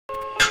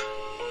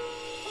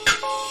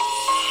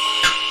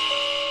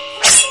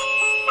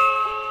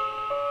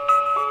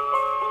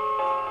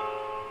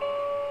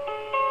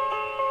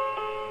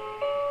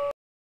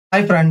Hi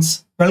friends,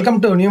 welcome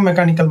to New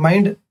Mechanical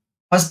Mind.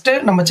 First,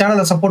 நம்ம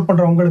சேனலை support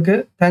பண்ற உங்களுக்கு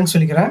தேங்க்ஸ்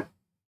சொல்லிக்கிறேன்.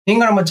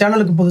 நீங்க நம்ம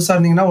சேனலுக்கு புதுசா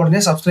இருந்தீங்கன்னா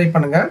உடனே சப்ஸ்கிரைப்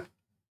பண்ணுங்க.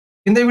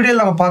 இந்த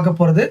வீடியோல நம்ம பார்க்க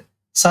போறது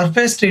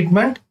சர்ஃபேஸ்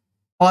ட்ரீட்மெண்ட்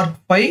பார்ட்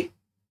 5.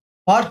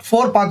 பார்ட்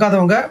 4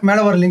 பார்க்காதவங்க மேல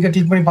வர லிங்கை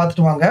கிளிக் பண்ணி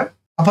பார்த்துட்டு வாங்க.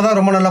 அப்பதான்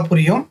ரொம்ப நல்லா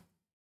புரியும்.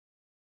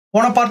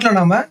 போன பார்ட்ல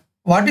நாம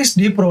what is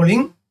deep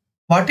rolling,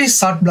 what is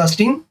shot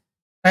blasting,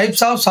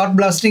 types of shot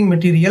blasting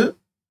material,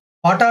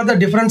 what are the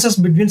differences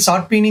between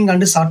shot peening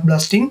and shot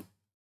blasting,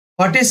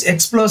 what is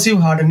explosive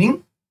hardening,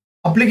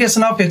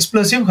 application of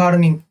explosive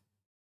hardening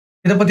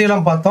இத பத்தி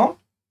எல்லாம் பார்த்தோம்.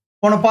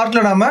 போன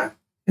பார்ட்ல நாம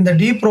இந்த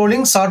deep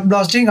rolling, short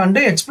blasting and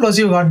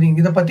explosive hardening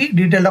இத பத்தி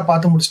டீடைலா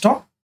பார்த்து முடிச்சிட்டோம்.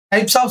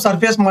 டைப்ஸ் ஆஃப்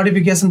சர்ஃபேஸ்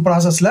மாடிஃபிகேஷன்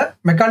ப்ராசஸ்ல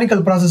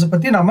மெக்கானிக்கல் ப்ராசஸ்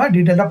பத்தி நாம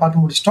டீடைலா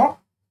பார்த்து முடிச்சிட்டோம்.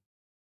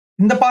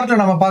 இந்த பார்ட்ல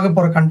நாம பார்க்க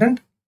போற content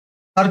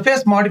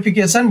surface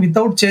modification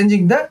without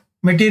changing the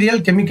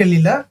material chemical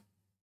இல்ல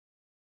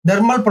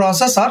தெர்மல்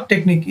ப்ராசஸ் ஆர்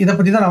டெக்னிக் இத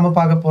பத்தி தான் நாம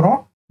பார்க்க போறோம்.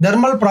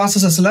 தெர்மல்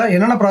ப்ராசஸஸ்ல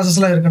என்னென்ன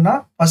ப்ராசஸ்லாம் இருக்குன்னா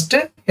ஃபர்ஸ்ட்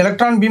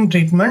எலக்ட்ரான் பீம்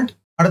ட்ரீட்மெண்ட்,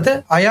 அடுத்து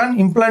ion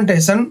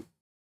implantation,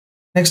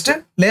 next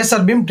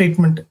laser beam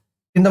treatment.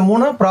 இந்த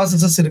 3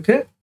 ப்ராசஸஸ் இருக்கு.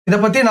 இதை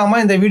பத்தி நாம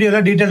இந்த வீடியோல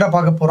டீடைலா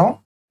பார்க்க போறோம்.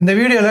 இந்த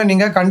வீடியோல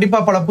நீங்க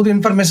கண்டிப்பா பல புது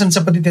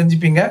இன்ஃபர்மேஷன்ஸை பத்தி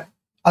தெரிஞ்சுப்பீங்க.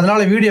 அதனால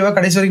வீடியோவை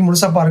கடைசி வரைக்கும்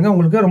முழுசா பாருங்க,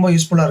 உங்களுக்கு ரொம்ப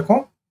யூஸ்ஃபுல்லா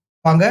இருக்கும்.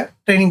 வாங்க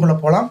ட்ரைனிங் குள்ள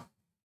போலாம்.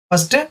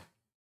 First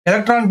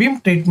electron beam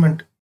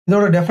treatment.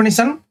 இதோட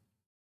definition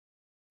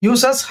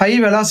uses high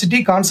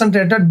velocity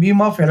concentrated beam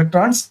of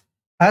electrons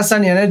as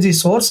an energy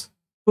source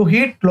to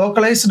heat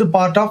localized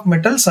part of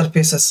metal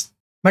surfaces.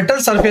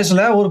 Metal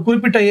சர்ஃபேஸ்ல ஒரு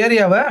குறிப்பிட்ட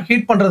ஏரியாவை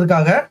ஹீட்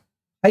பண்றதுக்காக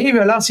ஹை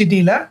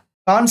வெலாசிட்டியில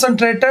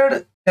கான்சென்ட்ரேட்டட்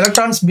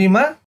எலக்ட்ரான்ஸ்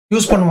பீமை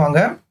யூஸ் பண்ணுவாங்க.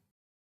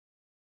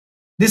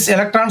 These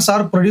electrons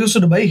are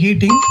produced by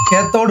heating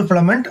cathode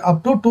filament up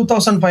to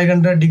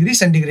 2500 degree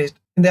centigrade.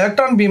 இந்த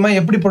electron பீமை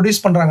எப்படி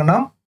produce பண்றாங்கன்னா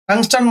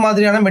tungsten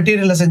மாதிரியான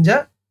மெட்டீரியல்ல செஞ்ச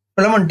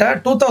ஃபிலமெண்ட்டை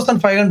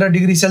 2500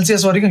 டிகிரி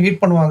செல்சியஸ் வரைக்கும்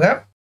ஹீட் பண்ணுவாங்க.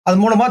 அது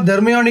மூலமா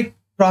தெர்மியோனிக்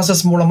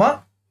ப்ராசஸ் மூலமா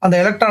அந்த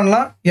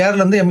எலக்ட்ரான்லாம்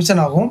ஏர்ல இருந்து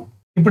எமிஷன் ஆகும்.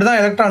 இப்படிதான்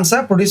எலக்ட்ரான்ஸை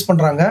ப்ரொடியூஸ்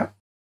பண்றாங்க.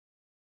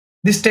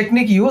 This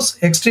technique use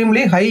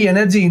extremely high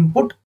energy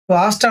input to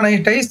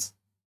austenitize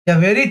a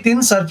very thin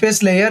surface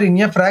layer in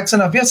a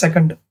fraction of a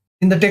second.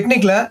 இந்த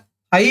டெக்னிக்ல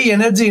ஹை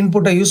எனர்ஜி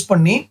இன்புட்டை யூஸ்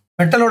பண்ணி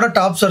மெட்டலோட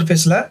டாப்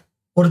சர்ஃபேஸ்ல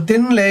ஒரு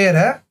தின்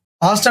லேயரை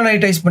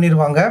ஆஸ்டனைடைஸ்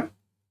பண்ணிடுவாங்க.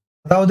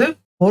 அதாவது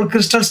ஒரு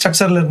கிறிஸ்டல்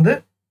ஸ்ட்ரக்சர்ல இருந்து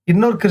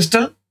இன்னொரு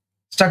கிறிஸ்டல்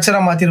ஸ்ட்ரக்சரா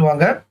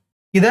மாத்திடுவாங்க.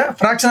 இதை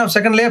ஃபிராக்ஷன் ஆஃப்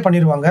செகண்ட்லயே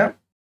பண்ணிடுவாங்க.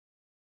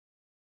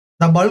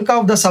 The bulk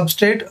of the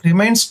substrate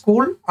remains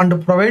cool and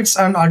provides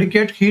an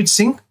adequate heat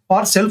sink for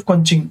self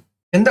quenching.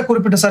 எந்த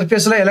குறிப்பிட்ட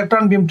சர்ஃபேஸ்ல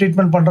எலக்ட்ரான் பீம்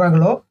ட்ரீட்மெண்ட்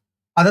பண்றாங்களோ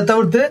அதை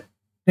தவிர்த்து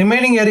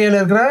ரிமைனிங் ஏரியால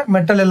இருக்கிற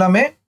மெட்டல்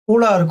எல்லாமே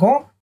கூலா இருக்கும்.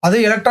 அது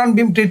எலக்ட்ரான்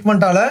பீம்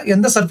ட்ரீட்மெண்டால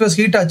எந்த சர்ஃபேஸ்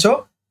ஹீட் ஆச்சோ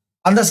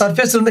அந்த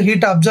சர்ஃபேஸ்ல இருந்து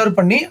ஹீட்டை அப்சர்வ்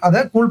பண்ணி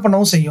அதை கூல்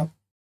பண்ணவும் செய்யும்.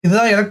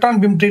 இதுதான் எலக்ட்ரான்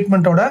பீம்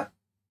ட்ரீட்மெண்ட்டோட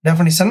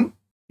டெஃபினிஷன்.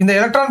 இந்த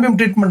எலக்ட்ரான் பீம்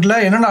ட்ரீட்மெண்ட்ல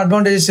என்னென்ன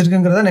அட்வான்டேஜஸ்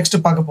இருக்குங்கிறத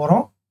நெக்ஸ்ட் பார்க்க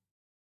போறோம்.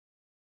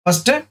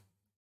 First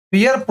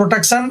pier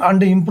protection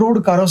and improved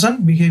corrosion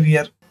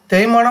behaviour.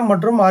 தேய்மானம்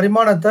மற்றும்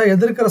அரிமானத்தை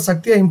எதிர்க்கிற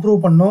சக்தியை இம்ப்ரூவ்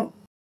பண்ணும்.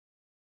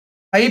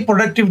 High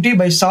productivity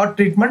by short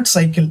treatment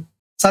cycle.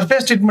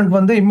 Surface treatment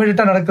வந்து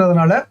இம்மிடியட்டா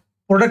நடக்கிறதுனால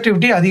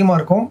ப்ரொடக்டிவிட்டி அதிகமாக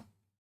இருக்கும்.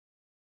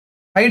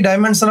 High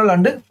dimensional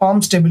and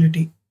form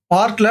stability.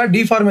 பார்ட்ல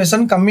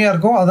டிஃபார்மேஷன் கம்மியாக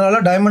இருக்கும்,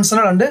 அதனால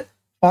டைமென்ஷனல் அண்ட்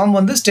ஃபார்ம்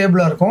வந்து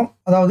ஸ்டேபிளாக இருக்கும்,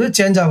 அதாவது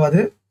சேஞ்ச்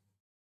ஆகாது.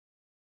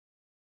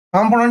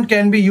 Component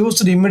can be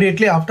used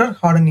immediately after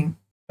hardening.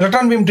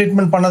 Electron beam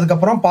treatment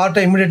பண்ணதுக்கப்புறம்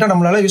பார்ட்டை இமிடியட்டா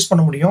நம்மளால யூஸ்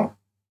பண்ண முடியும்.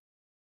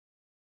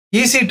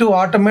 Easy to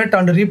automate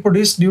and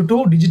reproduce due to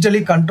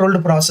digitally controlled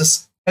process.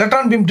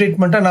 Electron beam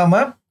ட்ரீட்மெண்ட்டை நாம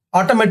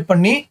ஆட்டோமேட்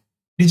பண்ணி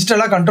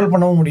டிஜிட்டலா கண்ட்ரோல்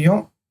பண்ணவும்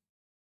முடியும்.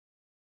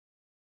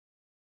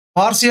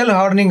 Partial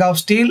hardening of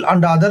steel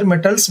and other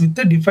metals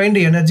with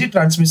defined energy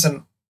transmission.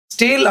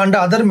 Steel and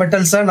other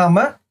மெட்டல்ஸை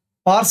நாம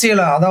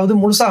பார்சியலா, அதாவது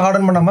முழுசா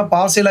ஹார்டன் பண்ணாம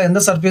பார்சியலா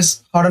எந்த சர்ஃபேஸ்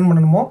ஹார்டன்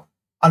பண்ணணுமோ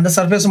அந்த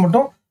சர்ஃபேஸ்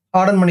மட்டும்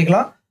ஹார்டன்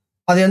பண்ணிக்கலாம்.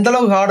 அது எந்த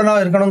அளவுக்கு ஹார்டனா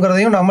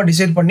இருக்கணுங்கிறதையும் நாம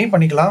டிசைட்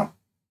பண்ணிக்கலாம்.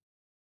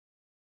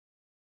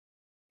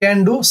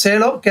 Can do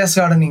Salem case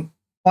hardening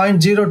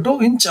 0.02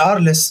 inch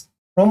R less.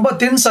 ரொம்ப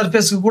தின்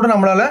சர்ஃபேஸ்க்கு கூட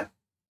நம்மளால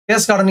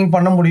கேஸ் ஹார்டனிங்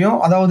பண்ண முடியும்.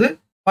 அதாவது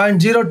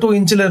 0.02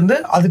 inchல இருந்து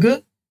அதுக்கு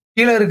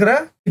கீழே இருக்கிற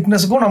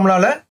திக்னஸுக்கும்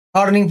நம்மளால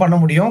ஹார்டனிங் பண்ண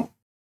முடியும்.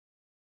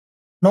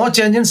 No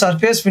change in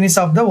surface finish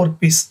of the work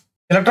piece.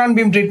 Electron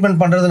beam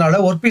treatment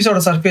பண்றதுனால ஒர்க்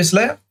பீஸோட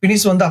சர்ஃபேஸ்ல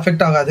ஃபினிஷ் வந்து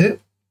அஃபெக்ட் ஆகாது.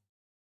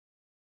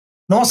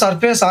 No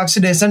surface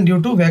oxidation due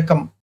to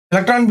vacuum.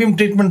 Electron beam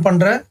treatment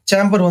பண்ற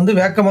சேம்பர் வந்து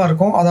வேக்கமா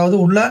இருக்கும், அதாவது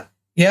உள்ள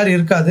ஏர்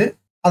இருக்காது.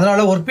 அதனால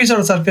ஒர்க்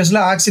பீஸோட சர்ஃபேஸ்ல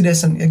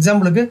ஆக்சிடேஷன்,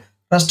 எக்ஸாம்பிளுக்கு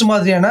ரஸ்ட்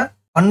மாதிரியான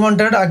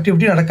அன்வான்டட்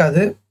ஆக்டிவிட்டி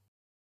நடக்காது.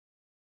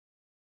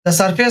 The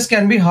surface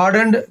can be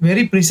hardened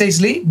very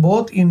precisely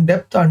both in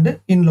depth and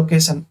in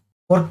location.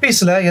 Work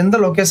பீஸ்ல எந்த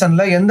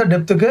லொகேஷன்ல எந்த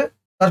டெப்த்துக்கு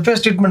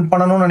சர்ஃபேஸ் ட்ரீட்மெண்ட்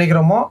பண்ணணும்னு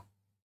நினைக்கிறோமோ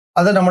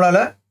அதை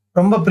நம்மளால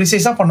ரொம்ப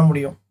ப்ரிசைஸா பண்ண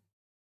முடியும்.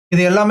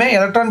 இது எல்லாமே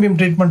எலக்ட்ரான் பீம்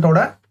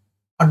ட்ரீட்மெண்ட்டோட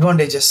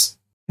அட்வான்டேஜஸ்.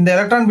 இந்த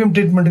எலக்ட்ரான் பீம்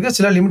ட்ரீட்மெண்ட்டுக்கு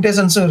சில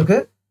லிமிடேஷன்ஸும் இருக்கு,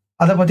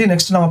 அதை பத்தி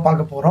நெக்ஸ்ட் நம்ம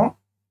பார்க்க போறோம்.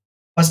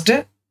 First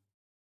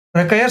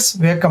requires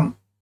vacuum.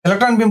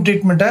 Electron beam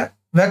ட்ரீட்மெண்ட்டை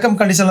வேக்கம்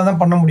கண்டிஷன்ல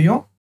தான் பண்ண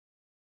முடியும்.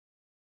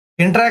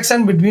 interaction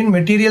between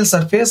material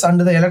surface and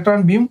the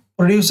electron beam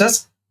produces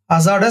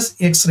hazardous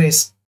X-rays.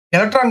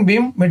 Electron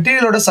beam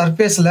material ஓட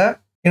surfaceல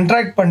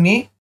interact பண்ணி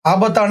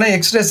ஆபத்தான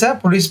X-rays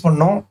produce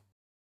பண்ணும்.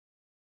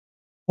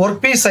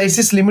 Workpiece size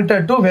is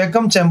limited to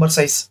vacuum chamber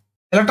size.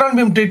 Electron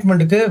beam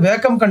treatmentக்கு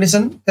vacuum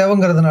condition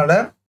தேவைங்கிறதுனால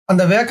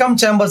அந்த vacuum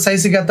chamber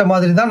sizeக்கு ஏத்த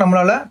மாதிரி தான்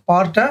நம்மளால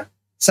பார்ட்டை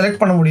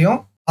செலக்ட் பண்ண முடியும்.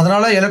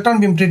 அதனால electron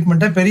beam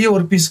treatment பெரிய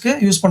workpieceக்கு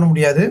யூஸ் பண்ண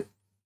முடியாது.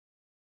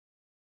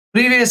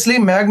 Previously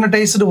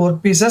magnetized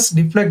workpieces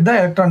deflect the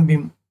electron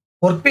beam.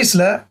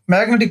 Workpieceல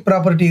magnetic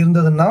property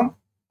இருந்ததுன்னா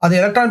அது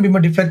electron beam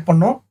deflect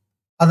பண்ணும்.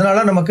 அதனால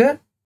நமக்கு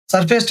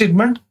surface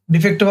treatment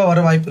defective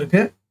வர வாய்ப்பு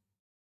இருக்கு.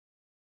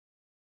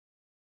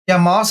 A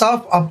mass of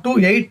up to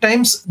 8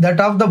 times that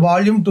of the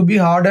volume to be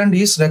hardened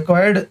is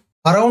required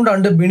around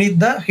and beneath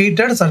the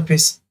heated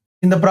surface.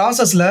 இந்த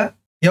processல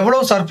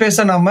எவ்வளவு surface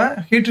நாம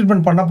heat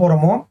treatment பண்ண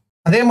போறோமோ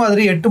அதே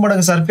மாதிரி 8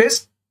 மடங்கு surface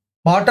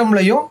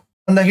bottomலயும்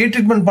அந்த heat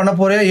treatment பண்ண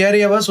போற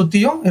ஏரியாவை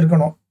சுத்தியும்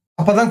இருக்கணும்.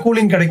 அப்பதான்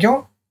கூலிங் கிடைக்கும்.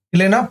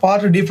 இல்லைனா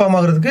பார்ட் டிஃபார்ம்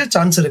ஆகிறதுக்கு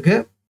சான்ஸ் இருக்கு.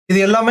 இது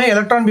எல்லாமே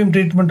எலக்ட்ரான் பீம்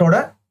ட்ரீட்மெண்ட்டோட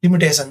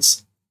லிமிடேஷன்ஸ்.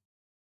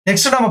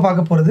 நெக்ஸ்ட் நாம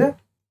பார்க்க போறது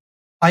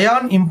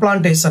அயான்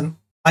இம்ப்ளான்டேஷன்.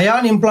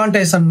 அயான்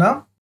இம்ப்ளான்டேஷன்னா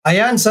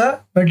அயான்ஸை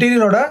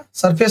மெட்டீரியலோட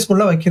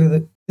சர்ஃபேஸ்க்குள்ள வைக்கிறது.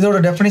 இதோட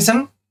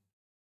definition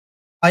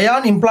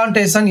ion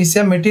implantation is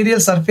a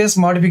material surface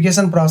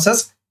modification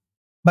process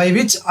by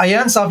which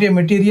ions of a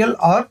material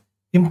are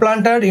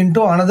implanted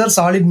into another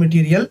solid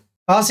material,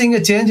 causing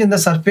a change in the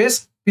surface,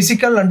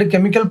 physical and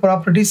chemical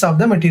properties of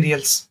the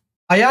materials.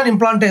 Ion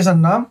implantation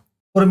na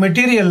ஒரு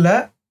மெட்டீரியல்ல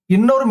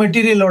இன்னொரு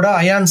மெட்டீரியலோட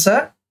அயான்ஸை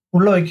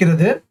உள்ள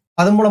வைக்கிறது.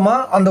 அது மூலமா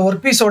அந்த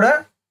work பீஸோட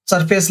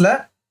சர்ஃபேஸ்ல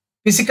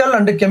physical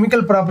and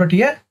chemical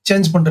ப்ராப்பர்ட்டியை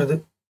change பண்றது.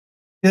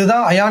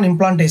 இதுதான் அயான்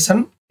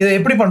இம்ப்ளான்டேஷன். இதை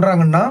எப்படி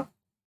பண்றாங்கன்னா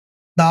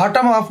the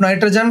atom of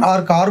nitrogen or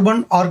carbon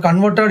are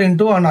converted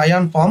into an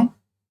ion form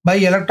by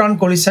electron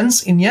collisions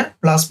in a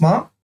plasma,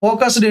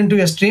 focused into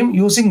a stream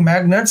using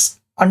magnets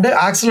and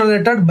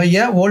accelerated by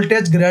a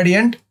voltage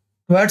gradient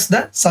towards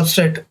the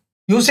substrate.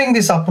 Using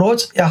this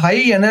approach, a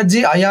high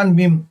energy ion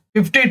beam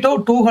 50 to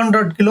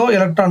 200 kilo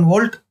electron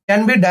volt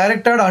can be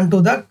directed onto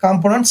the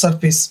component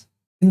surface.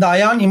 இந்த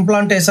ion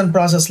implantation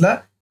ப்ராசஸ்ல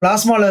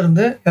பிளாஸ்மால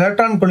இருந்து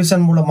electron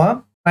collision மூலமா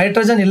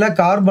nitrogen இல்ல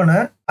கார்பனை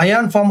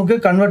ion ஃபார்முக்கு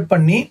convert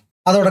பண்ணி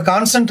அதோட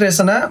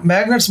கான்சென்ட்ரேஷனை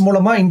magnets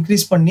மூலமா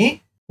இன்க்ரீஸ் பண்ணி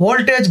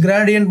வோல்டேஜ்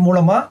கிராடியன்ட்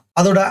மூலமா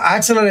அதோட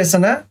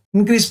ஆக்சலரேஷனை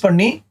இன்க்ரீஸ்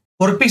பண்ணி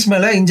ஒர்க் பீஸ்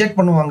மேல இன்ஜெக்ட்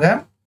பண்ணுவாங்க.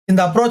 இந்த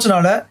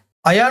அப்ரோச்னால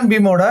அயான்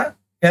பீமோட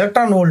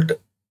எலக்ட்ரான் வோல்ட்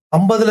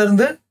 50ல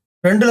இருந்து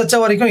 2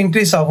 லட்சம் வரைக்கும்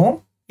இன்க்ரீஸ் ஆகும்.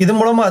 இது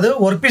மூலமா அது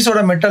ஒர்க்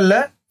பீஸோட மெட்டல்ல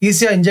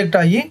ஈஸியா இன்ஜெக்ட்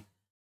ஆகி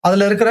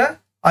அதுல இருக்கிற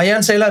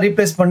அயான்ஸ் எல்லாம்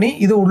ரீப்ளேஸ் பண்ணி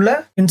இது உள்ள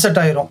இன்செர்ட்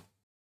ஆயிரும்.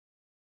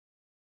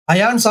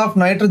 Ions of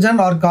nitrogen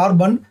or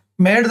carbon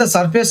made the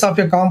surface of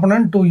a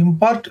component to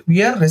impart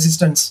wear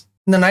resistance.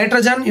 இந்த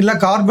நைட்ரஜன் இல்ல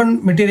கார்பன்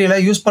மெட்டீரியலை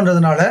யூஸ்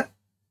பண்றதுனால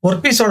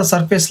ஒர்க் பீஸோட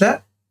சர்ஃபேஸ்ல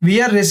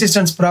வியர்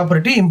ரெசிஸ்டன்ஸ்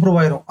ப்ராப்பர்ட்டி இம்ப்ரூவ்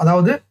ஆயிரும்.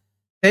 அதாவது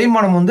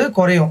தேய்மானம் வந்து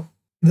குறையும்.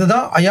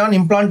 இதுதான் அயான்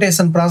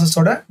இம்ப்ளான்டேஷன்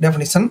ப்ராசஸோட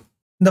டெஃபினிஷன்.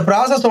 இந்த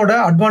ப்ராசஸோட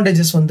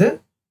அட்வான்டேஜஸ் வந்து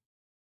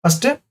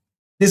first,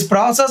 this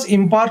process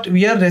impart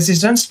wear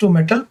resistance to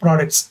metal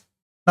products.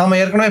 நாம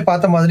ஏற்கனவே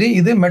பார்த்த மாதிரி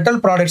இது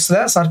மெட்டல் ப்ராடக்ட்ஸ்ல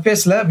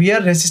சர்ஃபேஸ்ல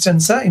வியர்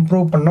ரெசிஸ்டன்ஸை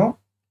இம்ப்ரூவ் பண்ணும்.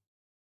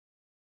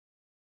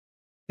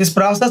 This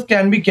process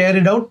can be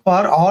carried out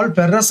for all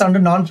ferrous and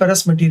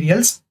non-ferrous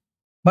materials,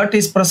 but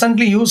is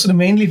presently used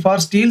mainly for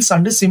steels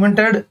and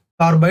cemented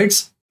carbides,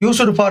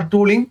 used for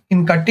tooling in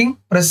cutting,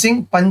 pressing,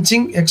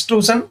 punching,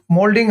 extrusion,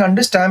 molding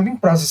and stamping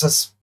processes.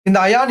 இந்த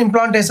ion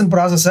implantation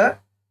ப்ராசஸை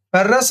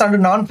ferrous and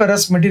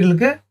non-ferrous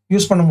மெட்டீரியலுக்கு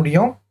use பண்ண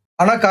முடியும்.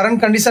 ஆனா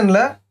current கண்டிஷன்ல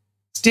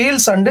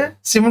Steeles and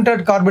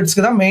cemented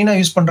கார்பைட்ஸ்க்கு தான் மெயினா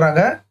use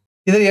பண்றாங்க.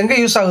 இது எங்க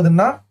யூஸ்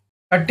ஆகுதுன்னா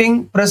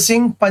cutting,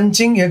 pressing,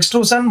 punching,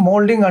 extrusion,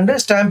 molding and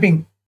stamping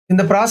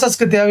இந்த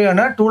ப்ராசஸ்க்கு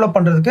தேவையான டூலை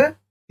பண்றதுக்கு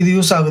இது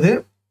யூஸ் ஆகுது.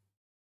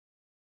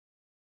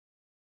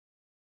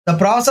 The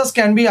process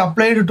can be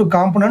applied to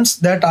components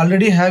that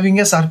already having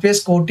a surface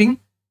coating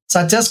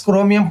such as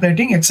chromium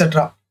plating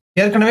etc.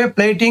 ஏற்கனவே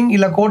பிளேட்டிங்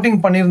இல்ல கோட்டிங்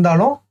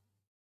பண்ணியிருந்தாலும்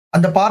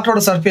அந்த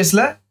பார்ட்டோட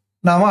சர்ஃபேஸ்ல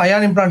நாம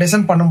அயான்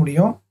இம்ப்ளான்டேஷன் பண்ண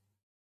முடியும்.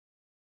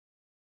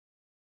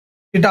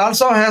 It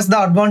also has the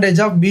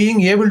advantage of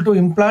being able to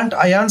implant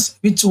ions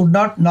which would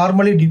not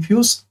normally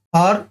diffuse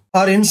or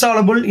are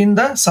insoluble in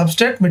the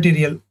substrate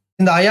material.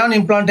 இந்த ion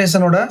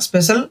இம்ப்ளான்டேஷனோட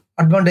special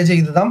advantage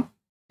இதுதான்.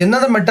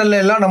 எந்தெந்த மெட்டல்ல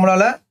எல்லாம்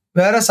நம்மளால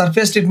வேற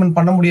சர்ஃபேஸ் ட்ரீட்மெண்ட்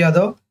பண்ண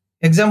முடியாதோ,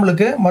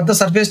 எக்ஸாம்பிளுக்கு மற்ற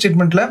சர்ஃபேஸ்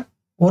ட்ரீட்மெண்ட்ல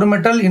ஒரு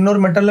மெட்டல் இன்னொரு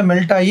மெட்டல்ல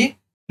மெல்ட் ஆகி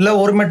இல்ல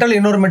ஒரு மெட்டல்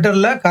இன்னொரு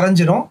மெட்டல்ல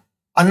கரைஞ்சிரும்.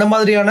 அந்த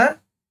மாதிரியான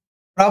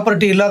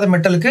ப்ராப்பர்ட்டி இல்லாத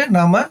மெட்டலுக்கு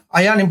நாம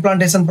அயான்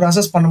இம்ப்ளான்டேஷன்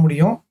ப்ராசஸ் பண்ண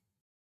முடியும்.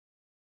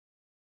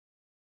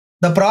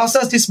 The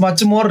process is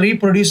much more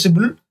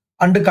reproducible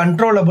and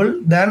controllable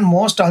than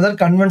most other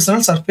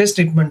conventional surface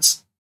treatments.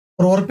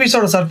 ஒரு ஒர்க்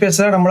பீஸோட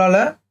சர்ஃபேஸ்ல நம்மளால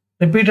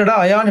ரிப்பீட்டடா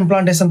அயான்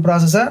இம்ப்ளான்டேஷன்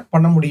ப்ராசஸை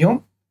பண்ண முடியும்.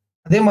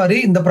 அதே மாதிரி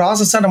இந்த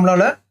ப்ராசஸை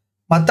நம்மளால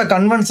மற்ற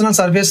கன்வென்ஷனல்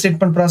சர்ஃபேஸ்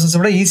ட்ரீட்மெண்ட் ப்ராசஸை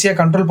விட ஈஸியாக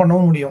கண்ட்ரோல்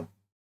பண்ணவும் முடியும்.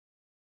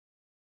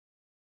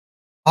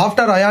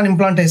 After ion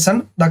implantation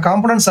the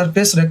component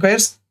surface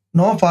requires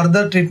no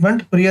further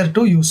treatment prior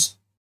to use.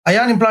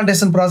 Ion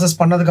implantation process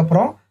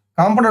பண்ணதுக்கப்புறம்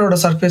காம்பனண்டோட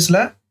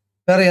சர்ஃபேஸில்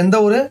வேற எந்த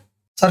ஒரு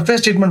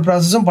சர்ஃபேஸ் ட்ரீட்மெண்ட்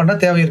ப்ராசஸும் பண்ண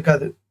தேவை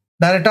இருக்காது.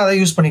 டைரெக்டாக அதை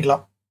யூஸ்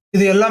பண்ணிக்கலாம்.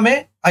 இது எல்லாமே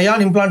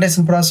அயான்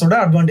இம்ப்ளான்டேஷன் ப்ராசஸோட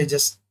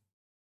அட்வான்டேஜஸ்.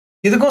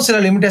 இதுக்கும் சில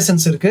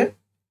லிமிடேஷன்ஸ் இருக்கு.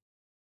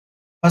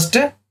 First,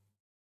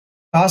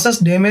 causes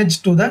damage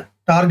to the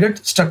target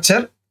structure,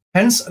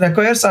 hence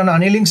requires an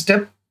annealing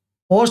step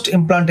post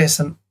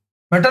implantation.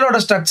 மெட்டலோட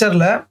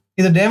ஸ்ட்ரக்சர்ல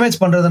இது டேமேஜ்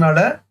பண்றதுனால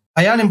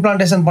அயான்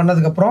இம்ப்ளான்டேஷன்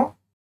பண்ணதுக்கு அப்புறம்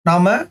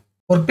நாம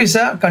ஒர்க்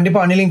பீஸை கண்டிப்பா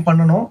அனிலிங்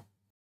பண்ணணும்.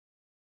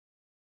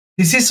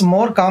 This is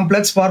more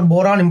complex for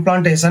boron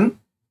implantation,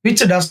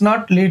 which does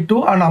not lead to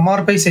an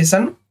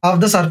amorphization of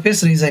the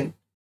surface region.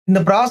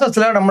 இந்த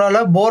ப்ராசஸ்ல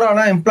நம்மளால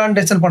போரான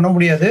இம்ப்ளான்டேஷன் பண்ண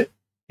முடியாது.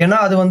 ஏன்னா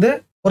அது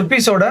ஒர்க்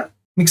பீஸோட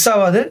மிக்ஸ்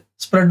ஆகாது,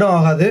 ஸ்ப்ரெட்டும்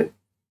ஆகாது.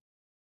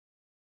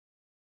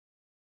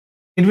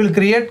 It will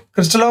create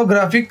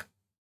crystallographic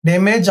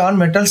damage on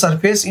metal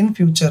surface in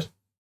future.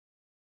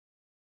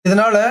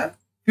 இதனால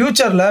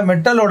ஃபியூச்சர்ல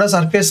மெட்டலோட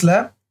சர்ஃபேஸ்ல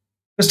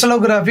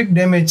கிறிஸ்டலோகிராஃபிக்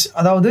டேமேஜ்,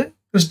 அதாவது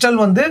கிறிஸ்டல்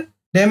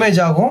டேமேஜ்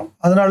ஆகும்.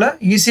 அதனால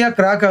ஈஸியா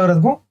கிராக்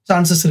ஆகிறதுக்கும்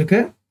சான்சஸ் இருக்கு.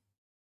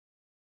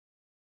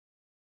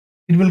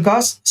 It will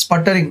cause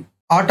sputtering,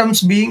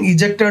 atoms being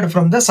ejected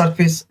from the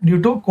surface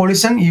due to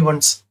collision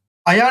events.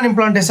 Ion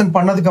implantation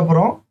பண்ணதுக்கு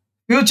அப்புறம்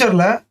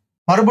ஃபியூச்சர்ல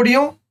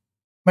மறுபடியும்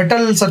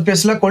மெட்டல்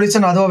சர்ஃபேஸ்ல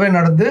கொலிஷன் அதுவாகவே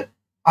நடந்து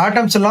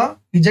ஆட்டம்ஸ் எல்லாம்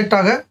இஜெக்ட்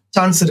ஆக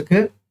சான்ஸ் இருக்கு.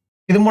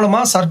 இது மூலமா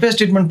சர்ஃபேஸ்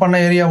ட்ரீட்மெண்ட் பண்ண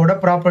ஏரியாவோட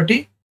ப்ராப்பர்ட்டி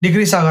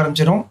டிக்ரீஸ் ஆக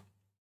ஆரம்பிச்சிடும்.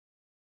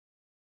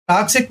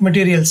 Toxic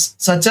materials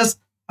such as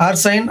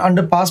arsine and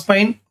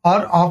phosphine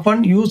are often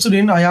used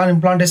in ion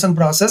implantation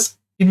process.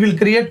 It will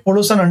create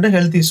pollution and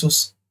health issues.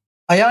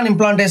 Ion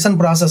implantation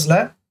ப்ராசஸ்ல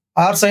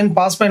ஆர்சைன்,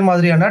 பாஸ்பைன்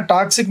மாதிரியான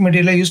டாக்ஸிக்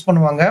மெட்டீரியலை யூஸ்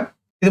பண்ணுவாங்க.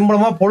 இது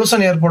மூலமா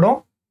பொல்யூஷன் ஏற்படும்,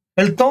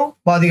 ஹெல்த்தும்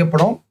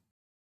பாதிக்கப்படும்.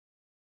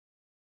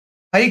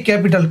 High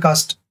capital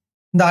cost.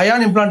 இந்த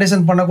அயான்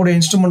இம்ப்ளான்டேஷன் பண்ணக்கூடிய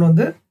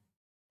இன்ஸ்ட்ருமெண்ட்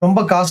ரொம்ப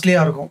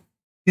காஸ்ட்லியா இருக்கும்.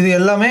 இது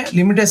எல்லாமே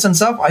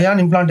limitations of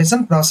ion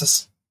implantation process.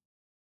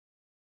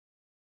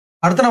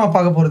 அடுத்து நம்ம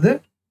பார்க்க போறது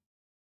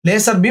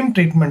லேசர் பீம்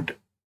ட்ரீட்மெண்ட்.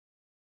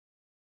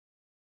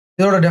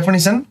 இதோட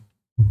definition: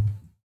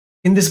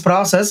 in this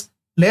process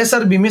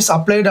laser beam is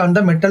applied on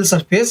the metal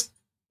surface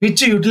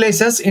which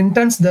utilizes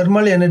intense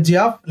thermal energy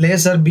of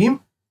laser beam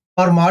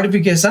for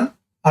modification,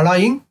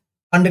 alloying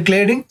and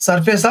cladding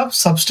surface of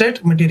substrate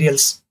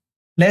materials.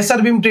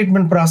 Laser beam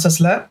treatment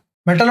ப்ராசஸ்ல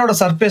மெட்டலோட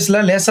சர்ஃபேஸ்ல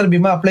laser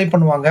பீமை apply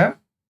பண்ணுவாங்க.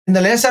 இந்த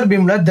laser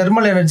பீம்ல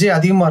thermal energy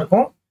அதிகமா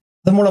இருக்கும்.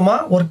 அது மூலமா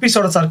work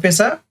பீஸோட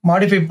சர்ஃபேஸை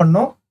modify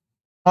பண்ணும்,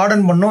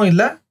 Horton பண்ணும்,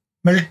 இல்ல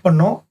மெல்ட்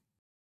பண்ணும்.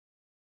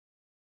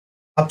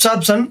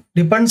 Absorption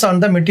depends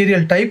on the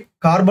material type,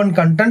 carbon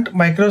content,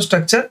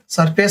 microstructure,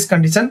 surface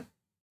condition,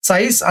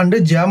 size and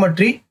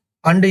geometry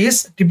and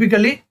is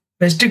typically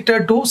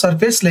restricted to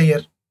surface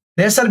layer.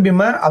 Laser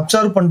பீமை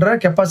absorb பண்ற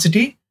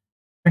கெப்பாசிட்டி,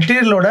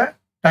 மெட்டீரியலோட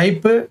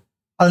டைப்பு,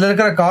 அதில்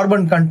இருக்கிற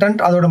கார்பன்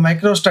கண்டென்ட், அதோட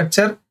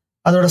microstructure,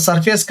 அதோட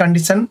surface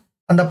condition,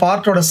 அந்த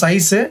பார்ட்டோட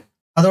size,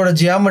 அதோட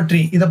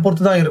geometry, இதை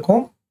பொறுத்து தான்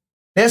இருக்கும்.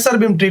 லேசர்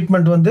பீம்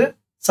ட்ரீட்மெண்ட்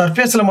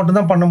சர்ஃபேஸில்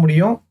மட்டும்தான் பண்ண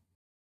முடியும்.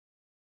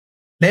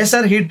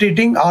 Laser heat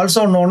treating,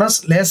 also known as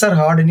laser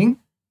hardening,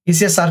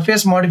 is a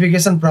surface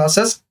modification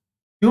process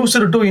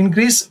used to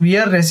increase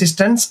wear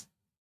resistance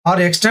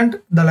R extend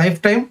the life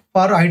time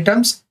for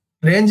items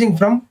ranging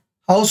from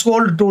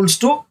household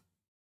tools to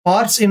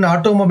parts in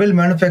automobile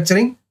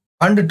manufacturing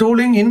and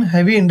tooling in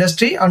heavy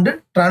industry and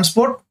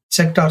transport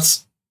sectors.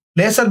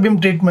 Laser beam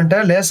ட்ரீட்மெண்ட்டை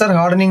laser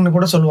ஹார்டனிங்னு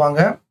கூட சொல்லுவாங்க.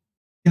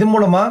 இது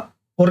மூலமா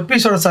work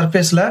பீஸோட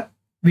சர்ஃபேஸில்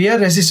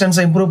wear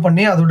ரெசிஸ்டன்ஸை improve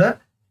பண்ணி அதோட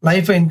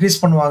லைஃபை இன்க்ரீஸ்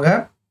பண்ணுவாங்க.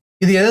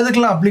 இது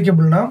எதுக்கெல்லாம்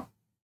அப்ளிகபிள்னா,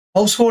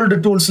 ஹவுஸ்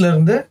ஹோல்டு டூல்ஸ்ல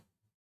இருந்து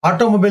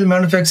ஆட்டோமொபைல்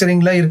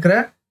மேனுஃபேக்சரிங்கில் இருக்கிற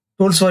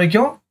டூல்ஸ்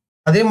வரைக்கும்,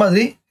 அதே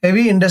மாதிரி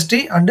ஹெவி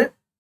இண்டஸ்ட்ரி அண்ட்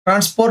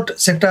டிரான்ஸ்போர்ட்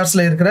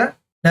செக்டார்ஸில் இருக்கிற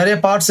நிறைய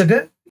பார்ட்ஸுக்கு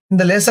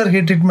இந்த லேசர்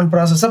ஹீட் ட்ரீட்மெண்ட்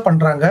ப்ராசஸை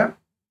பண்ணுறாங்க.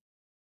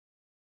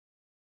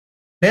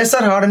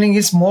 Laser hardening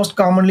is most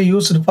commonly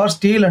used for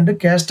steel and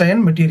cast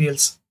iron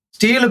materials.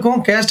 ஸ்டீலுக்கும்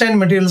cast iron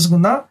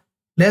மெட்டீரியல்ஸுக்கும் தான்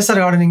லேசர்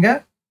ஹார்டனிங்கை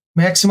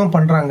மேக்ஸிமம்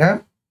பண்ணுறாங்க.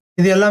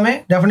 இது எல்லாமே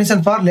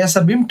definition for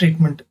laser beam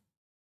treatment.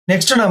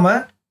 Next நம்ம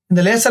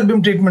இந்த லேசர்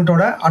பீம்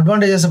ட்ரீட்மெண்ட்டோட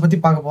அட்வான்டேஜஸை பற்றி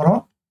பார்க்க போகிறோம்.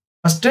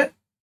 First,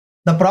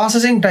 the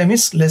processing time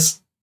is less.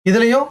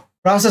 இதுலேயும்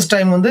ப்ராசஸ்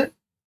டைம்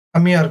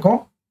கம்மியாக இருக்கும்.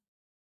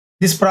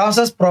 This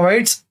process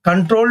provides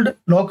controlled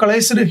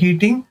localised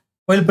heating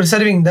while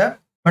preserving the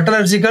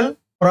metallurgical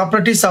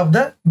properties of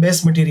the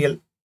base material.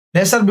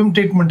 Laser beam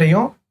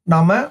ட்ரீட்மெண்ட்டையும்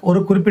நாம ஒரு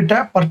குறிப்பிட்ட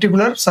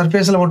பர்டிகுலர்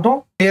சர்ஃபேஸில் மட்டும்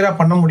கிளியராக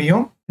பண்ண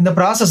முடியும். இந்த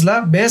ப்ராசஸில்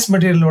பேஸ்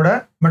மெட்டீரியலோட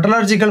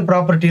மெட்டலர்ஜிக்கல்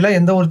ப்ராப்பர்ட்டியில்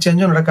எந்த ஒரு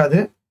சேஞ்சும் நடக்காது.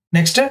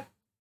 Next,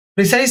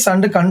 precise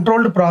and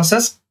controlled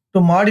process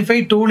to modify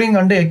டூலிங்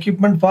and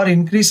equipment for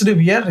increased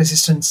wear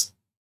resistance.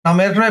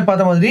 நம்ம ஏற்கனவே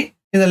பார்த்த மாதிரி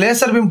இந்த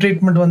லேசர் பீம்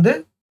ட்ரீட்மெண்ட்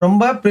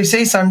ரொம்ப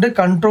ப்ரிசைஸ் அண்ட்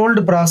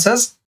கண்ட்ரோல்டு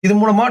ப்ராசஸ். இது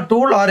மூலமா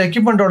டூல் ஆர்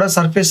எக்யூப்மெண்ட்டோட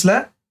சர்ஃபேஸில்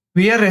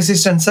வியர்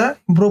ரெசிஸ்டன்ஸை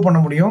இம்ப்ரூவ்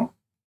பண்ண முடியும்.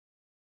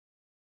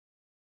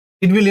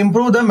 It will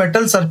improve the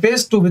metal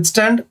surface to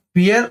withstand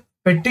wear,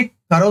 fatigue,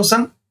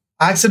 corrosion,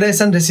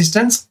 oxidation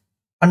resistance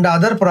and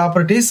other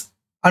properties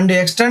and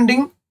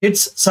extending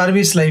its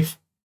service life.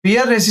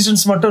 Wear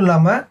resistance மட்டும்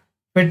இல்லாம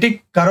fatigue,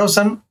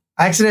 corrosion,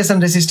 oxidation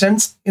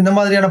resistance இந்த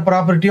மாதிரியான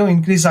ப்ராப்பர்ட்டியும்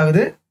increase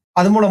ஆகுது.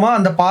 அது மூலமா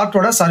அந்த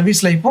பார்ட்டோட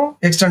சர்வீஸ் லைஃப்பும்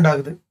எக்ஸ்டெண்ட்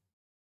ஆகுது.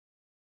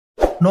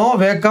 No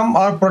vacuum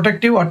or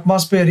protective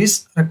atmosphere is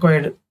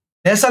required.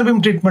 Laser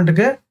beam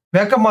ட்ரீட்மெண்ட்டுக்கு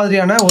வேக்கம்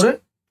மாதிரியான ஒரு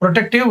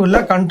protective இல்ல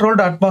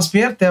controlled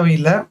atmosphere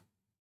தேவையில்லை.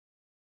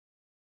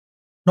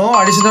 No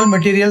additional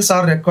materials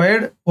are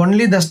required.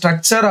 Only the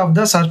structure of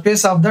the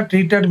surface of the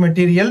treated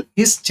material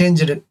is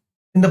changed.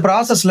 இந்த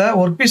ப்ராசஸ்ல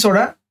work பீஸோட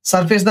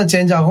surface தான்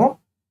change ஆகும்.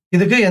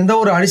 இதுக்கு எந்த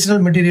ஒரு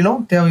அடிஷனல் மெட்டீரியலும்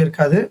தேவை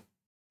இருக்காது.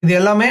 இது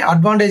எல்லாமே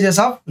advantages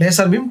of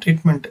laser beam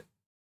treatment.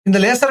 இந்த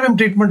லேசர் பீம்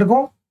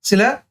ட்ரீட்மெண்ட்டுக்கும்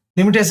சில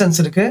லிமிடேஷன்ஸ்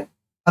இருக்கு.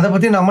 அதை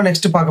பற்றி நம்ம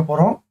நெக்ஸ்ட் பார்க்க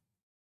போகிறோம்.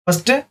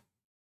 First,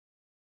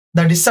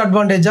 the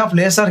disadvantage of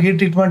laser heat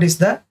treatment is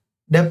the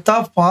depth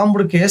of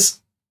formed case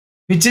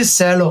which is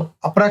Salem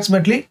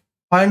approximately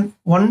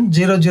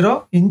 0.100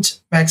 inch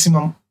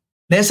maximum.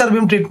 Laser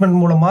beam treatment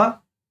மூலமாக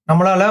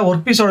நம்மளால்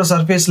ஒர்க் பீஸோட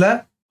சர்ஃபேஸில்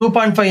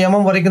 2.5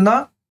 mm வரைக்கும்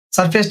தான்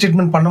சர்ஃபேஸ்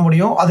ட்ரீட்மெண்ட் பண்ண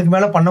முடியும். அதுக்கு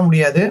மேலே பண்ண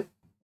முடியாது.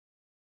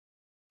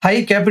 High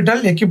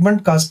capital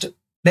equipment cost.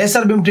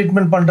 Laser beam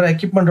treatment பண்ணுற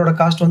எக்யூப்மெண்ட்டோட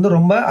காஸ்ட் வந்து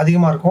ரொம்ப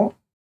அதிகமாக இருக்கும்.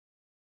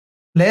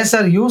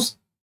 Laser use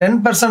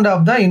 10%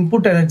 of the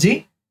input energy,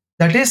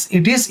 that is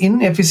it is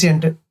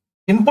inefficient.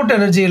 Input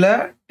எனர்ஜியில்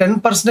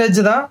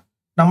 10% தான்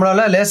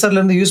நம்மளால்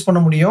லேசர்லேருந்து யூஸ்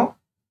பண்ண முடியும்.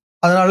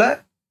 அதனால்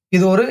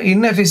இது ஒரு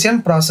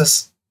inefficient process.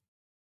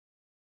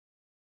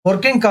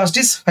 Working cost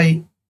is high.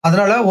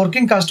 அதனால்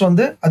ஒர்க்கிங் காஸ்ட்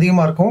வந்து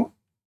அதிகமாக இருக்கும்.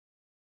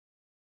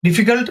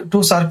 Difficult to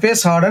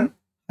surface Horton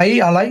high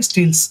alloy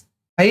Steeles.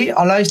 High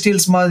alloy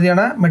Steeles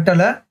மாதிரியான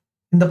மெட்டலை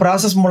இந்த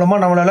ப்ராசஸ் மூலமாக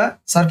நம்மளால்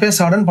சர்ஃபேஸ்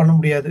ஹார்டன் பண்ண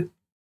முடியாது.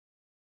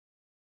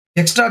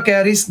 Extra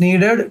care is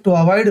needed to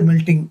avoid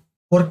melting.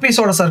 Work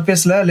பீஸோட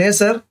சர்ஃபேஸில்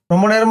லேசர்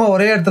ரொம்ப நேரமாக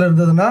ஒரே இடத்துல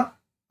இருந்ததுன்னா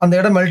அந்த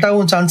இடம் மெல்ட்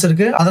ஆகும் சான்ஸ்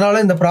இருக்குது.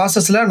 அதனால் இந்த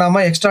ப்ராசஸில்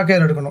நாம் எக்ஸ்ட்ரா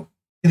கேர் எடுக்கணும்.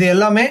 இது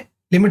எல்லாமே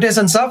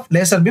limitations of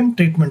laser beam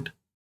treatment.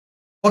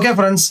 Okay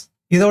friends,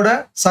 இதோட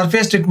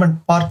சர்ஃபேஸ் ட்ரீட்மெண்ட்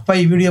பார்ட்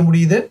 5 வீடியோ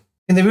முடியுது.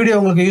 இந்த வீடியோ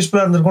உங்களுக்கு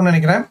யூஸ்ஃபுல்லாக இருந்திருக்கும்னு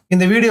நினைக்கிறேன்.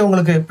 இந்த வீடியோ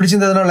உங்களுக்கு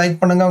பிடிச்சிருந்ததுன்னா லைக்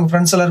பண்ணுங்கள், உங்கள்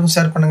ஃப்ரெண்ட்ஸ் எல்லாருக்கும்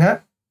ஷேர் பண்ணுங்கள்.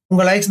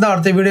 உங்கள் லைக்ஸ் தான்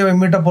அடுத்த வீடியோவை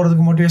மீட்டாக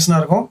போகிறதுக்கு மோட்டிவேஷனாக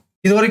இருக்கும்.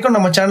 இது வரைக்கும்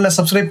நம்ம சேனலை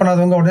சப்ஸ்கிரைப்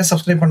பண்ணாதவங்க உடனே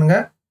சப்ஸ்கிரைப்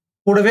பண்ணுங்கள்.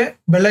 கூடவே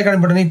பெல்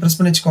ஐக்கான் பட்டனை ப்ரெஸ்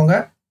பண்ணி வச்சுக்கோங்க.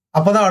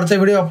 அப்போ தான் அடுத்த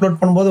வீடியோ அப்லோட்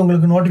பண்ணும்போது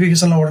உங்களுக்கு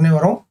நோட்டிஃபிகேஷனில் உடனே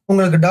வரும்.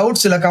 உங்களுக்கு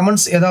டவுட்ஸ் இல்லை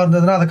கமெண்ட்ஸ் ஏதாவது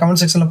இருந்ததுன்னா அதை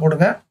கமெண்ட் செக்ஷனில்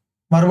போடுங்க.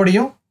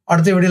 மறுபடியும்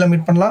அடுத்த வீடியோவில்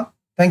மீட் பண்ணலாம்.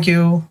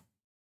 தேங்க்யூ.